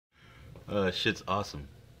Shit's awesome.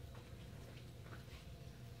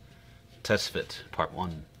 Test fit, part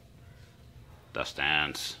 1. Dust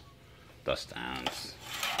dance. Dust dance.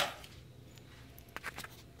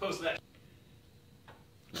 Post that.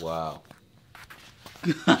 Wow.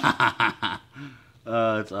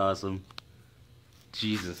 It's awesome.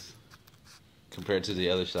 Jesus. Compared to the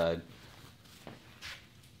other side.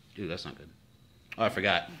 Dude, that's not good. Oh, I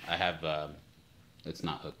forgot. I have, it's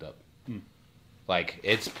not hooked up. Like,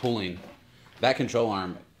 it's pulling. That control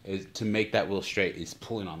arm, is to make that wheel straight, is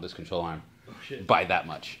pulling on this control arm by that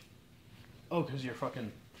much. Oh, because you're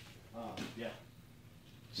fucking, yeah.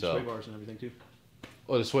 So, Sway bars and everything, too.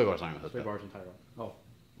 Oh, the sway bars aren't hooked Sway up. bars and tie rod. Oh,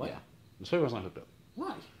 what? Yeah. The sway bars aren't hooked up.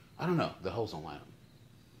 Why? I don't know. The holes don't line up.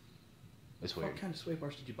 It's weird. What kind of sway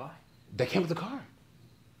bars did you buy? They came with the car.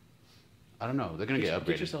 I don't know. They're gonna get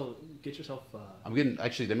upgraded. Get yourself. I'm getting.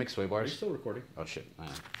 Actually, they make sway Are you bars. still recording? Oh shit. I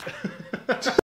am.